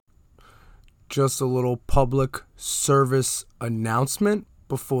Just a little public service announcement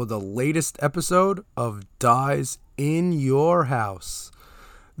before the latest episode of Dies in Your House.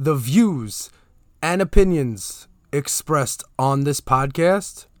 The views and opinions expressed on this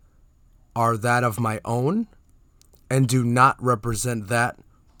podcast are that of my own and do not represent that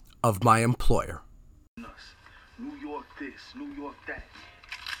of my employer. New York this, New York that.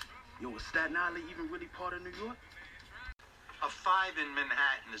 Yo, is Staten Island even really part of New York? A 5 in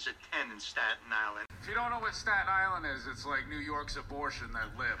Manhattan is a 10 in Staten Island. If you don't know what Staten Island is, it's like New York's abortion that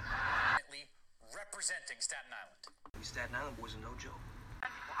lived. Representing Staten Island. We Staten Island boys are no joke.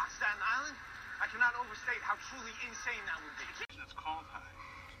 Well, on Staten Island, I cannot overstate how truly insane that would be. It's cold high.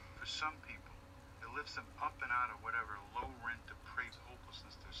 For some people, it lifts them up and out of whatever low-rent, depraved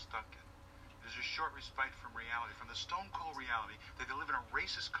hopelessness they're stuck in. There's a short respite from reality, from the stone-cold reality that they live in a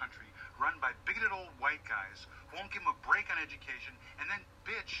racist country run by bigoted old white guys who won't give them a break on education and then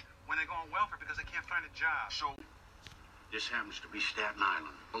bitch when they go on welfare because they can't find a job. So, this happens to be Staten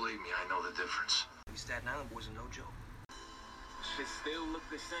Island. Believe me, I know the difference. We Staten Island boys are no joke. Shit still look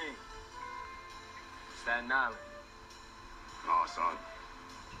the same. Staten Island. No, son.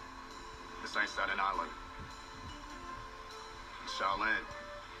 This ain't Staten Island. It's Shaolin.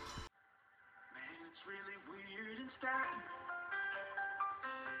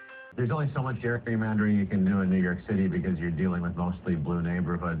 There's only so much gerrymandering you can do in New York City because you're dealing with mostly blue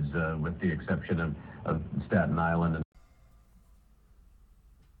neighborhoods, with the exception of Staten Island.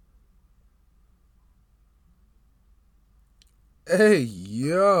 Hey,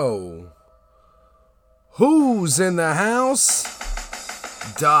 yo. Who's in the house?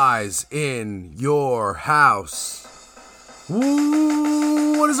 Dies in your house.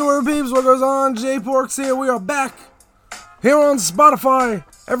 Woo! What is the word, peeps? What goes on? J Porks here. We are back here on Spotify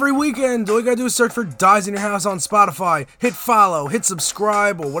every weekend. All you gotta do is search for Dies in Your House on Spotify. Hit follow, hit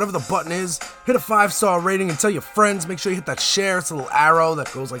subscribe, or whatever the button is. Hit a 5-star rating and tell your friends. Make sure you hit that share. It's a little arrow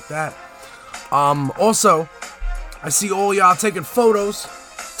that goes like that. Also, I see all y'all taking photos,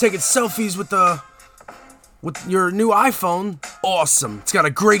 taking selfies with your new iPhone. Awesome. It's got a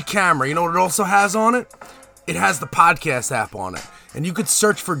great camera. You know what it also has on it? It has the podcast app on it. And you could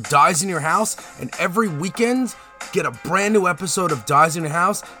search for Dies in Your House, and every weekend get a brand new episode of Dies in Your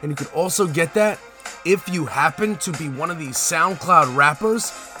House. And you could also get that if you happen to be one of these SoundCloud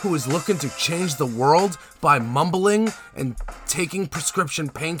rappers who is looking to change the world by mumbling and taking prescription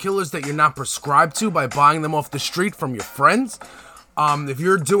painkillers that you're not prescribed to by buying them off the street from your friends. If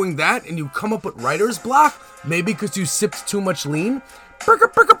you're doing that and you come up with writer's block, maybe because you sipped too much lean,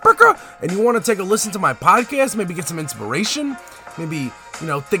 and you want to take a listen to my podcast, maybe get some inspiration, maybe,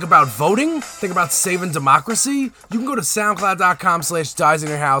 think about voting, think about saving democracy, you can go to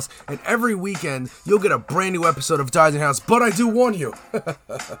soundcloud.com/diesinyourhouse, and every weekend you'll get a brand new episode of Dies in Your House. But I do warn you,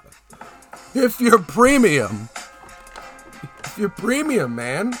 if you're premium,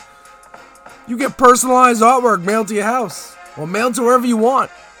 man, you get personalized artwork mailed to your house, or mailed to wherever you want.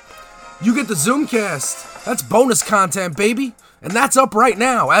 You get the Zoomcast. That's bonus content, baby. And that's up right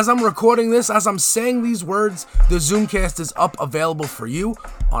now. As I'm recording this, as I'm saying these words, the Zoomcast is up, available for you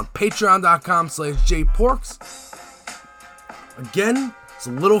on patreon.com/jporks. Again, it's a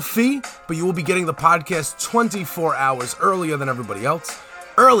little fee, but you will be getting the podcast 24 hours earlier than everybody else.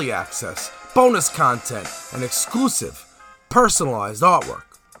 Early access, bonus content, and exclusive, personalized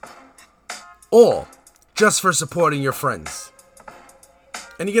artwork. All just for supporting your friends.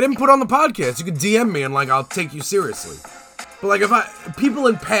 And you get input on the podcast. You can DM me and I'll take you seriously. But people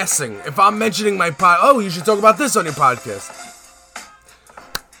in passing, if I'm mentioning my you should talk about this on your podcast.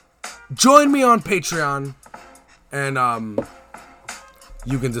 Join me on Patreon, and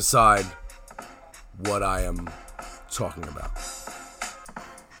you can decide what I am talking about.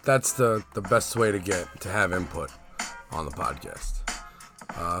 That's the best way to have input on the podcast.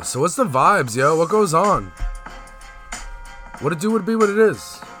 So what's the vibes, yo? What goes on? What it do would be what it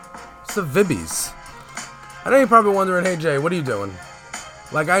is. It's the Vibbies. I know you're probably wondering, hey Jay, what are you doing?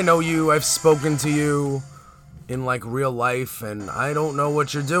 I know you, I've spoken to you in real life, and I don't know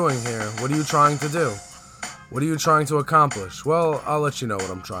what you're doing here. What are you trying to do? What are you trying to accomplish? Well, I'll let you know what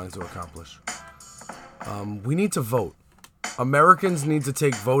I'm trying to accomplish. We need to vote. Americans need to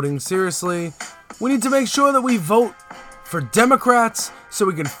take voting seriously. We need to make sure that we vote for Democrats so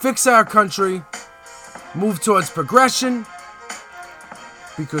we can fix our country, move towards progression,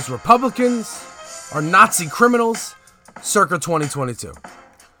 because Republicans are Nazi criminals circa 2022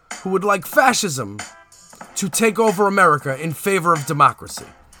 who would like fascism to take over America in favor of democracy.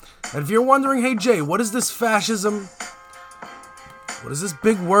 And if you're wondering, hey Jay, what is this fascism? What is this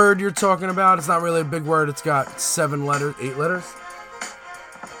big word you're talking about? It's not really a big word. It's got 8 letters.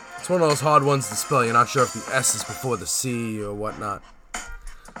 It's one of those hard ones to spell. You're not sure if the S is before the C or whatnot.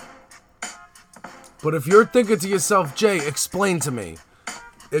 But if you're thinking to yourself, Jay, explain to me.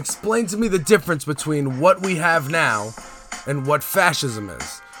 Explain to me the difference between what we have now and what fascism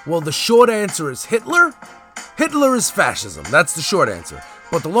is. Well, the short answer is Hitler. Hitler is fascism. That's the short answer.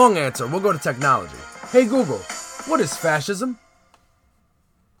 But the long answer, we'll go to technology. Hey Google, what is fascism?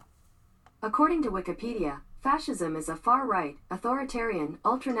 According to Wikipedia, fascism is a far-right, authoritarian,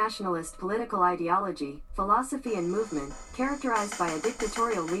 ultranationalist political ideology, philosophy and movement, characterized by a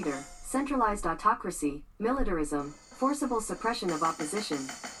dictatorial leader, centralized autocracy, militarism, forcible suppression of opposition,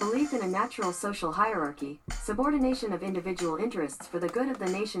 belief in a natural social hierarchy, subordination of individual interests for the good of the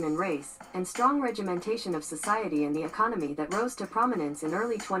nation and race, and strong regimentation of society and the economy that rose to prominence in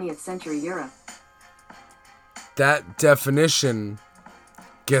early 20th century Europe. That definition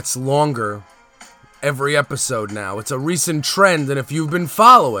gets longer every episode now. It's a recent trend, and if you've been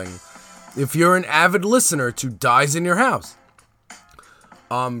following, if you're an avid listener to Dies in Your House,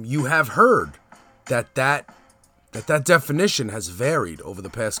 you have heard that definition has varied over the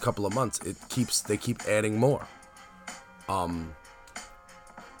past couple of months. They keep adding more.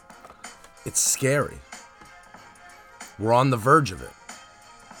 It's scary. We're on the verge of it.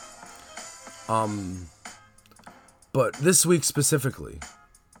 But this week specifically,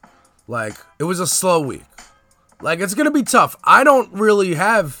 like, it was a slow week. Like, it's gonna be tough. I don't really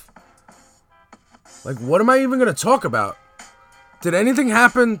have, like, what am I even gonna talk about? Did anything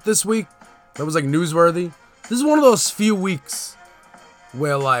happen this week that was, like, newsworthy? This is one of those few weeks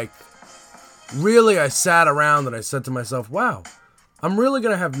where, like, really I sat around and I said to myself, wow, I'm really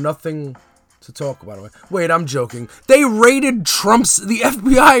going to have nothing to talk about. Wait, I'm joking. The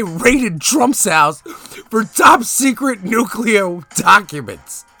FBI raided Trump's house for top secret nuclear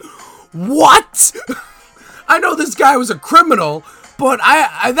documents. What? I know this guy was a criminal, but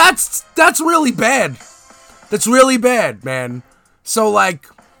that's really bad. That's really bad, man. So, like,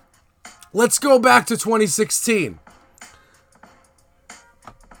 let's go back to 2016.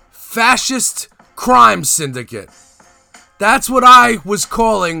 Fascist crime syndicate. That's what I was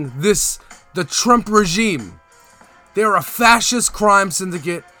calling the Trump regime. They're a fascist crime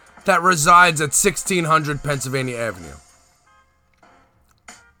syndicate that resides at 1600 Pennsylvania Avenue.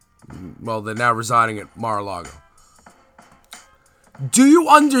 Well, they're now residing at Mar-a-Lago. Do you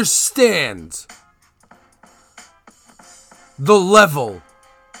understand the level?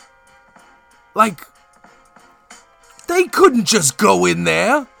 Like, they couldn't just go in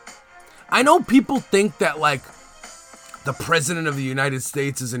there. I know people think that, like, the President of the United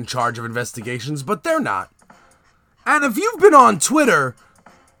States is in charge of investigations, but they're not. And if you've been on Twitter,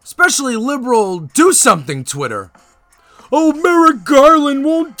 especially liberal do something Twitter, oh, Merrick Garland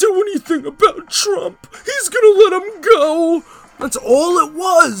won't do anything about Trump. He's gonna let him go. That's all it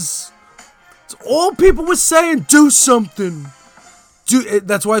was. That's all people were saying. Do something.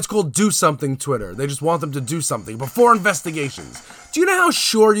 That's why it's called Do Something Twitter. They just want them to do something before investigations. Do you know how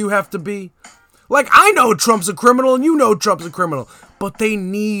sure you have to be? Like, I know Trump's a criminal and you know Trump's a criminal, but they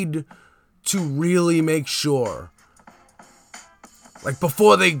need to really make sure. Like,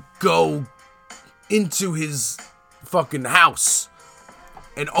 before they go into his fucking house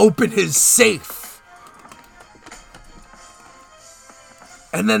and open his safe.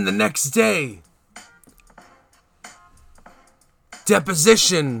 And then the next day,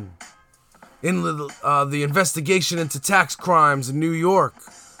 deposition in the investigation into tax crimes in New York.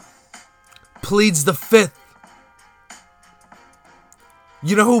 Pleads the fifth.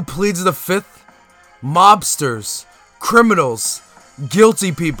 You know who pleads the fifth? Mobsters, criminals,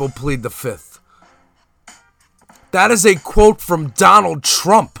 guilty people plead the fifth. That is a quote from Donald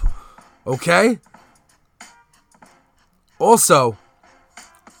Trump. Okay? Also,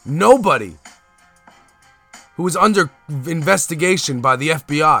 nobody who is under investigation by the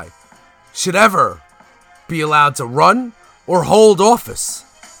FBI should ever be allowed to run or hold office.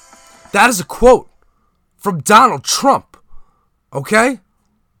 That is a quote from Donald Trump. Okay?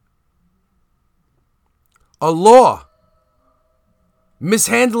 A law.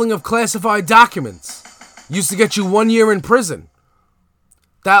 Mishandling of classified documents used to get you 1 year in prison.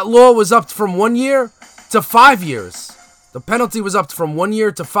 That law was upped from 1 year to 5 years. The penalty was upped from 1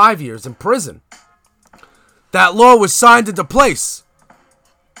 year to 5 years in prison. That law was signed into place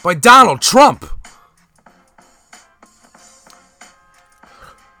by Donald Trump.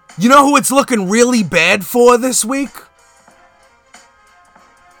 You know who it's looking really bad for this week?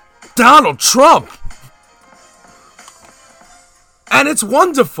 Donald Trump. And it's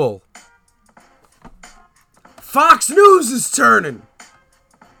wonderful. Fox News is turning.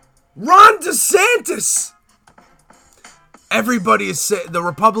 Ron DeSantis everybody is saying, the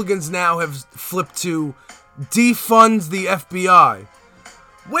Republicans now have flipped to defund the FBI.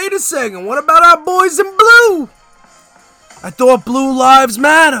 Wait a second, what about our boys in blue? I thought blue lives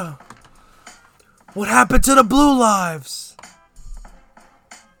matter. What happened to the blue lives?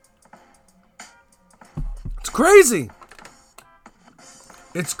 It's crazy.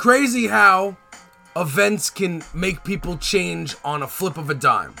 It's crazy how events can make people change on a flip of a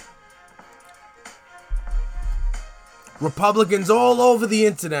dime. Republicans all over the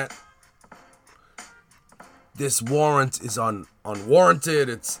internet. This warrant is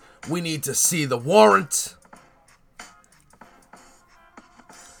unwarranted. We need to see the warrant.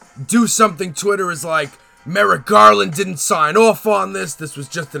 Do something. Twitter is like, Merrick Garland didn't sign off on this. This was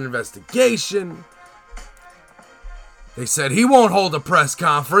just an investigation. They said he won't hold a press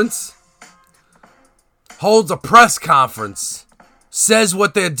conference. Holds a press conference. Says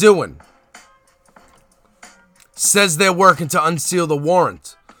what they're doing. Says they're working to unseal the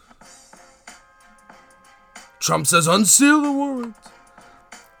warrant. Trump says unseal the warrant.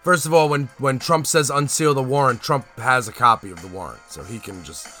 First of all, when Trump says unseal the warrant, Trump has a copy of the warrant. So he can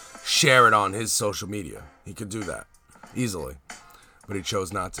just share it on his social media. He could do that easily. But he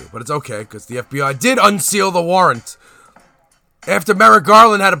chose not to. But it's okay, because the FBI did unseal the warrant. After Merrick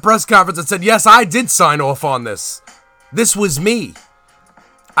Garland had a press conference and said, yes, I did sign off on this. This was me.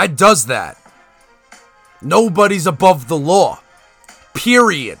 I does that. Nobody's above the law.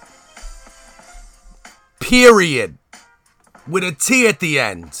 Period. Period. With a T at the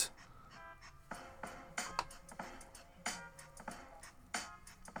end.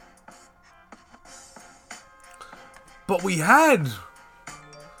 But we had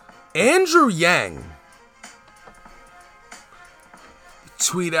Andrew Yang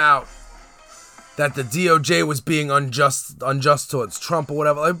tweet out that the DOJ was being unjust towards Trump or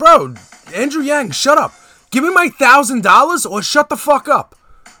whatever. Like, bro, Andrew Yang, shut up. Give me my $1,000 or shut the fuck up.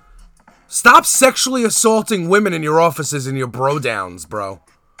 Stop sexually assaulting women in your offices and your bro downs, bro.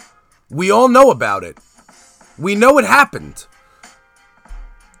 We all know about it. We know it happened.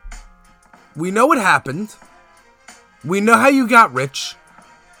 We know it happened. We know how you got rich.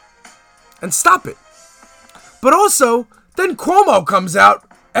 And stop it. But also, then Cuomo comes out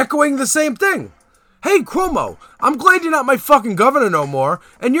echoing the same thing. Hey, Cuomo, I'm glad you're not my fucking governor no more,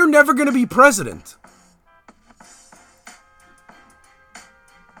 and you're never going to be president.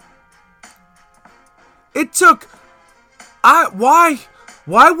 It took... Why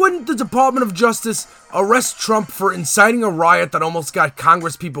wouldn't the Department of Justice arrest Trump for inciting a riot that almost got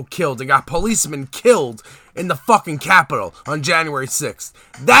Congress people killed and got policemen killed in the fucking Capitol on January 6th?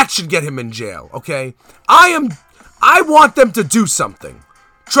 That should get him in jail, okay? I want them to do something.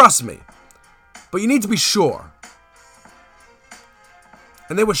 Trust me. But you need to be sure.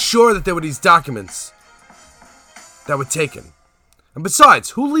 And they were sure that there were these documents that were taken. And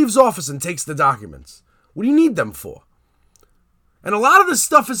besides, who leaves office and takes the documents? What do you need them for? And a lot of this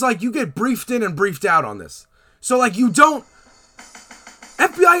stuff is like you get briefed in and briefed out on this. So like you don't...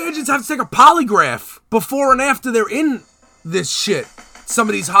 FBI agents have to take a polygraph before and after they're in this shit. Some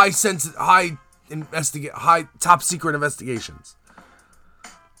of these high top secret investigations.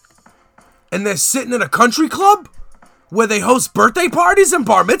 And they're sitting in a country club where they host birthday parties and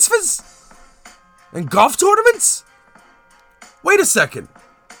bar mitzvahs and golf tournaments? Wait a second.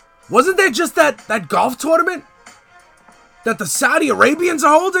 Wasn't there just that golf tournament that the Saudi Arabians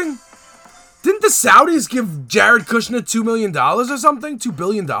are holding? Didn't the Saudis give Jared Kushner $2 million or something? $2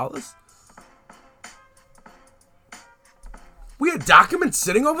 billion? We had documents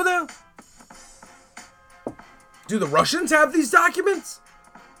sitting over there? Do the Russians have these documents?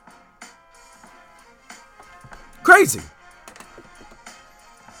 Crazy.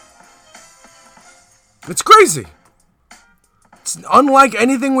 It's crazy. It's unlike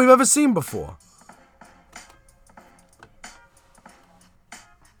anything we've ever seen before.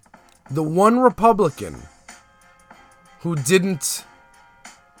 The one Republican who didn't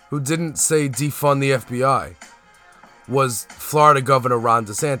say defund the FBI was Florida Governor Ron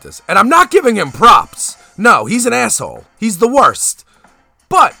DeSantis. And I'm not giving him props. No, he's an asshole. He's the worst.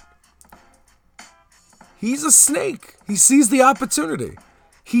 But he's a snake. He sees the opportunity.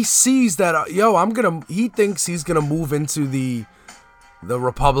 He sees that, he thinks he's going to move into the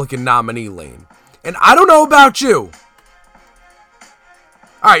Republican nominee lane. And I don't know about you.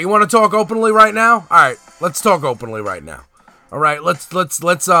 All right, you want to talk openly right now? All right, let's talk openly right now. All right, let's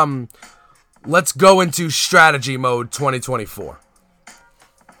go into strategy mode 2024.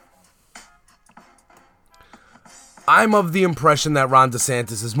 I'm of the impression that Ron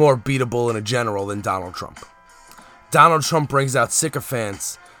DeSantis is more beatable in a general than Donald Trump. Donald Trump brings out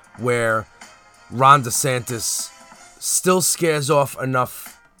sycophants where Ron DeSantis still scares off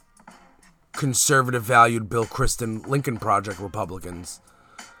enough conservative valued Bill Kristen Lincoln Project Republicans,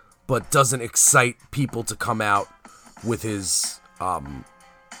 but doesn't excite people to come out with his,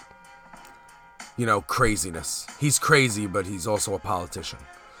 craziness. He's crazy, but he's also a politician.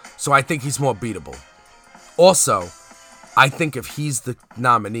 So I think he's more beatable. Also, I think if he's the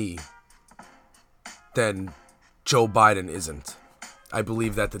nominee, then Joe Biden isn't. I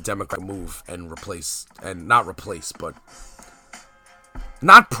believe that the Democrat move and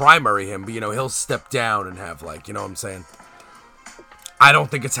not primary him, but, he'll step down and have, what I'm saying? I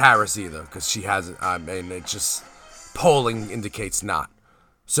don't think it's Harris either, because she hasn't, it just, polling indicates not.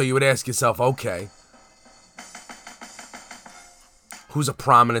 So you would ask yourself, okay, who's a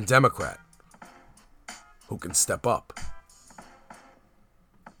prominent Democrat who can step up?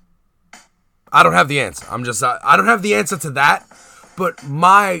 I don't have the answer. I don't have the answer to that, but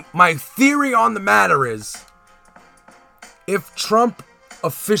my theory on the matter is, if Trump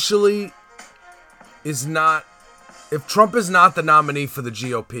is not the nominee for the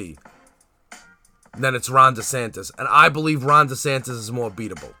GOP, then it's Ron DeSantis. And I believe Ron DeSantis is more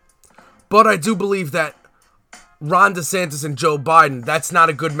beatable. But I do believe that Ron DeSantis and Joe Biden, that's not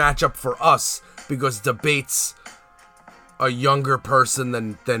a good matchup for us, because debates a younger person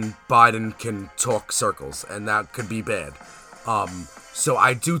than Biden can talk circles, and that could be bad. So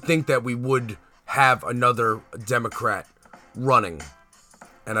I do think that we would have another Democrat running.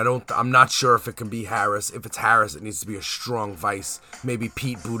 And I'm not sure if it can be Harris. If it's Harris, it needs to be a strong vice. Maybe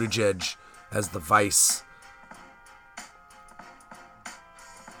Pete Buttigieg as the vice.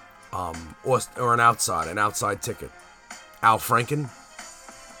 Or an outside ticket. Al Franken.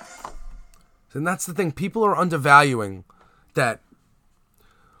 And that's the thing. People are undervaluing that.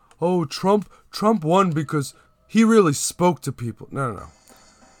 Oh, Trump won because he really spoke to people. No.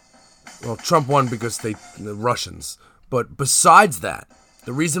 Well, Trump won because the Russians. But besides that,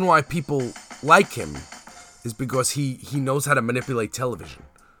 the reason why people like him is because he knows how to manipulate television.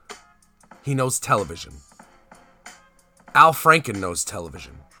 He knows television. Al Franken knows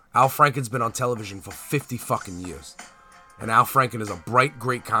television. Al Franken's been on television for 50 fucking years. And Al Franken is a bright,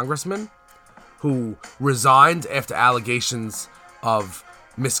 great congressman who resigned after allegations of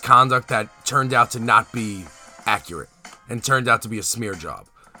misconduct that turned out to not be accurate and turned out to be a smear job.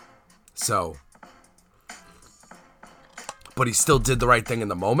 So, but he still did the right thing in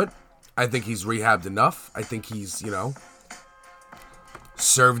the moment. I think he's rehabbed enough. I think he's,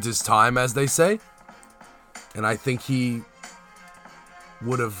 served his time, as they say. And I think he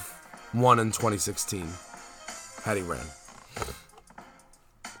would have won in 2016 had he ran.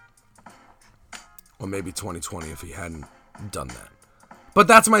 Or maybe 2020 if he hadn't done that. But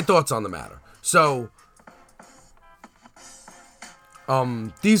that's my thoughts on the matter. So,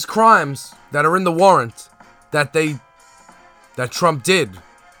 these crimes that are in the warrant that Trump did,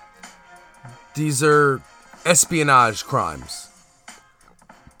 these are espionage crimes.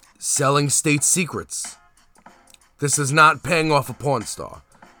 Selling state secrets. This is not paying off a porn star.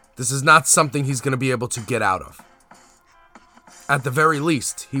 This is not something he's going to be able to get out of. At the very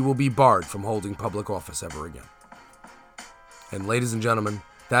least, he will be barred from holding public office ever again. And ladies and gentlemen,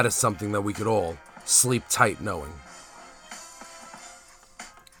 that is something that we could all sleep tight knowing.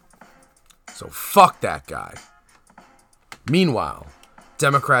 So fuck that guy. Meanwhile,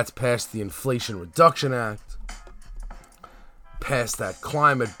 Democrats passed the Inflation Reduction Act, passed that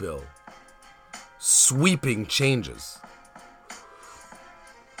climate bill, sweeping changes.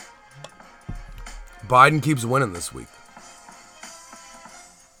 Biden keeps winning this week.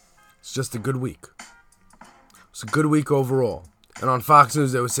 It's just a good week. It's a good week overall. And on Fox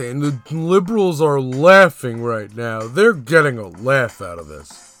News, they were saying the liberals are laughing right now. They're getting a laugh out of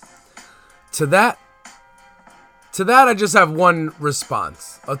this. To that, I just have one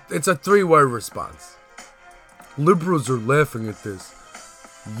response. It's a 3-word response. Liberals are laughing at this.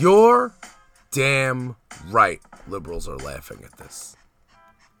 You're damn right liberals are laughing at this.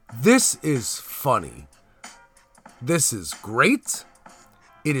 This is funny. This is great.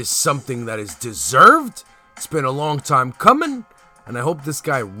 It is something that is deserved. It's been a long time coming. And I hope this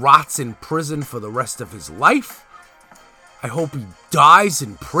guy rots in prison for the rest of his life. I hope he dies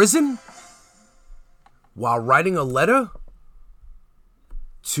in prison while writing a letter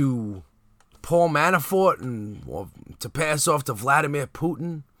to Paul Manafort and to pass off to Vladimir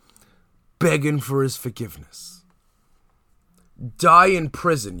Putin, begging for his forgiveness. Die in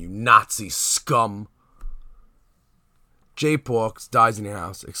prison, you Nazi scum. J-Porks dies in your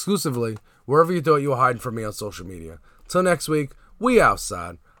house, exclusively wherever you thought you were hiding from me on social media. Till next week, we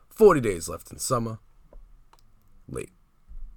outside. 40 days left in summer. Late.